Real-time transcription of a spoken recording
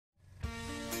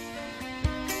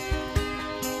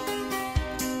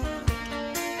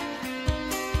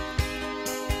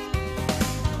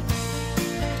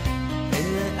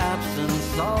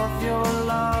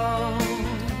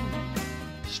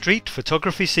Street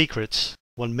Photography Secrets.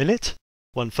 1 minute,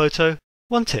 1 photo,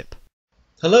 1 tip.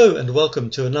 Hello and welcome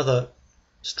to another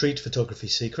Street Photography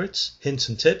Secrets, hints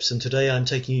and tips, and today I'm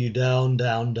taking you down.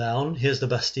 Here's the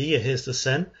Bastille, here's the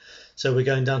Seine. So we're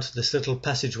going down to this little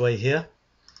passageway here.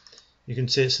 You can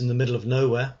see it's in the middle of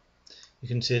nowhere. You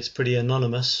can see it's pretty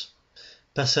anonymous.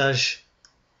 Passage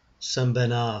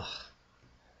Saint-Bernard.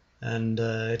 And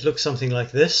it looks something like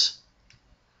this.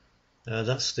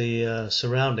 That's the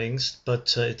surroundings,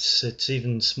 but it's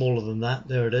even smaller than that.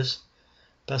 There it is.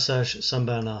 Passage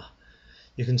Saint-Bernard.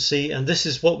 You can see, and this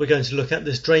is what we're going to look at,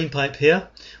 this drain pipe here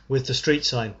with the street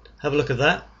sign. Have a look at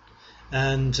that.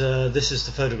 And this is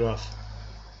the photograph.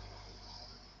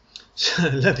 So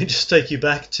let me just take you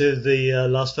back to the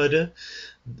last photo.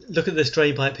 Look at this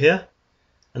drain pipe here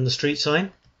and the street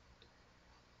sign.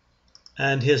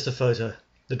 And here's the photo,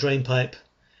 the drain pipe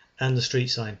and the street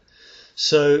sign.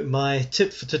 So my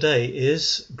tip for today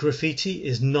is graffiti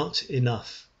is not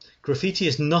enough. Graffiti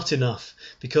is not enough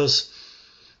because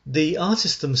the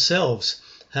artists themselves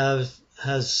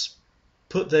has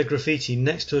put their graffiti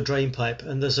next to a drain pipe,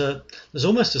 and there's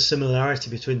almost a similarity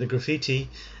between the graffiti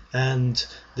and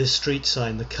this street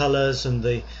sign, the colours and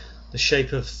the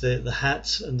shape of the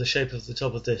hats and the shape of the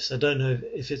top of this. I don't know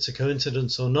if it's a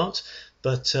coincidence or not,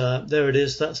 but there it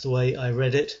is. That's the way I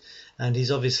read it, and he's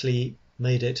obviously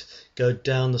made it go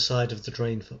down the side of the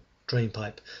drain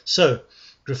pipe. So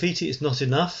graffiti is not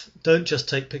enough. Don't just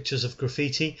take pictures of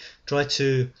graffiti. Try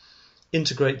to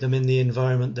integrate them in the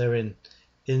environment they're in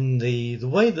the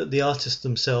way that the artist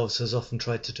themselves has often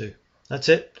tried to do. That's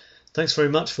it. Thanks very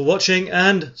much for watching,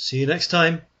 and see you next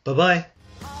time. Bye bye.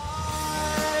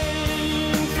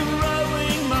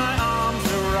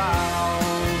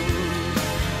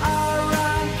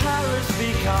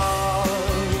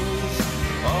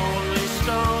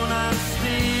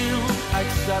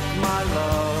 Accept my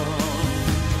love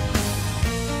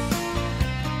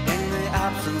in the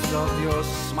absence of your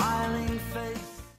smile.